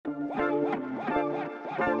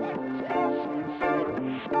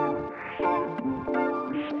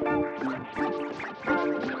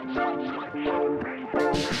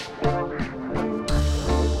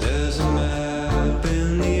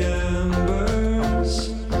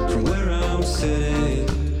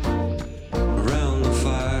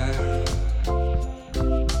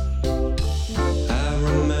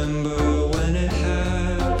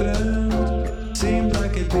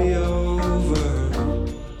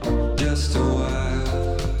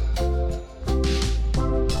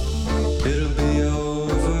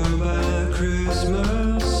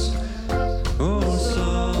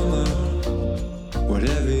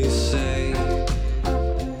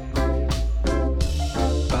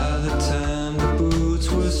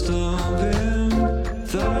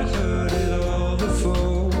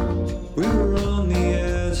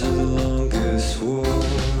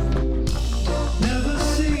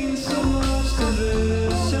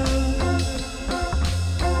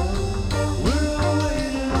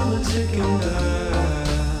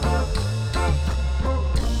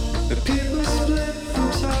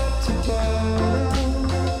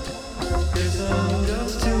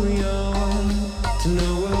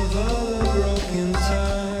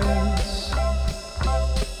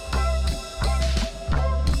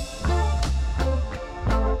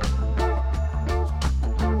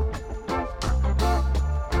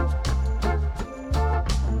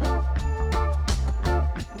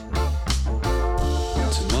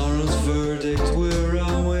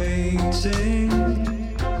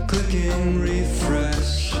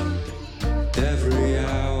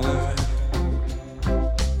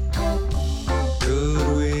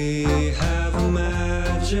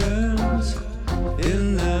legends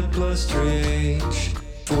in that blustery age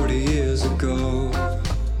 40 years ago.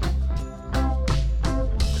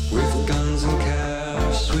 With guns and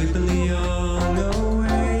cash sweeping the young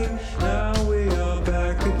away, now we are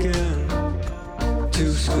back again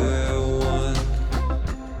to square one.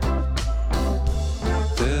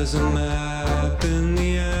 There's a map in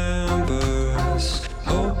the embers,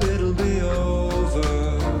 hope it'll be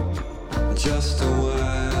over just a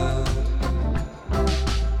while.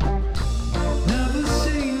 Never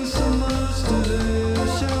seen so much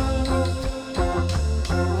division.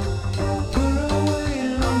 We're all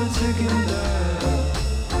waiting on the ticking dial.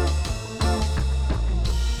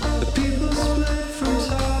 The people split from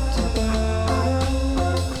top to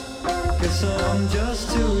bottom. Guess I'm just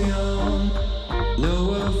too young,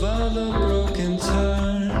 know of all the broken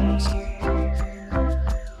times.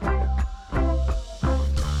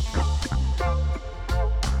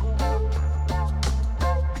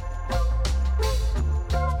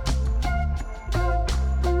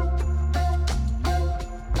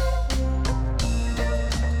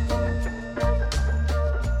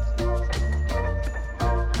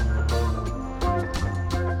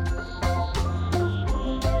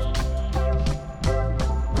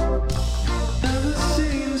 Never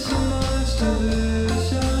seen so much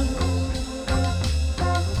division.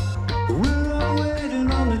 We're all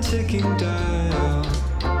waiting on the ticking dial.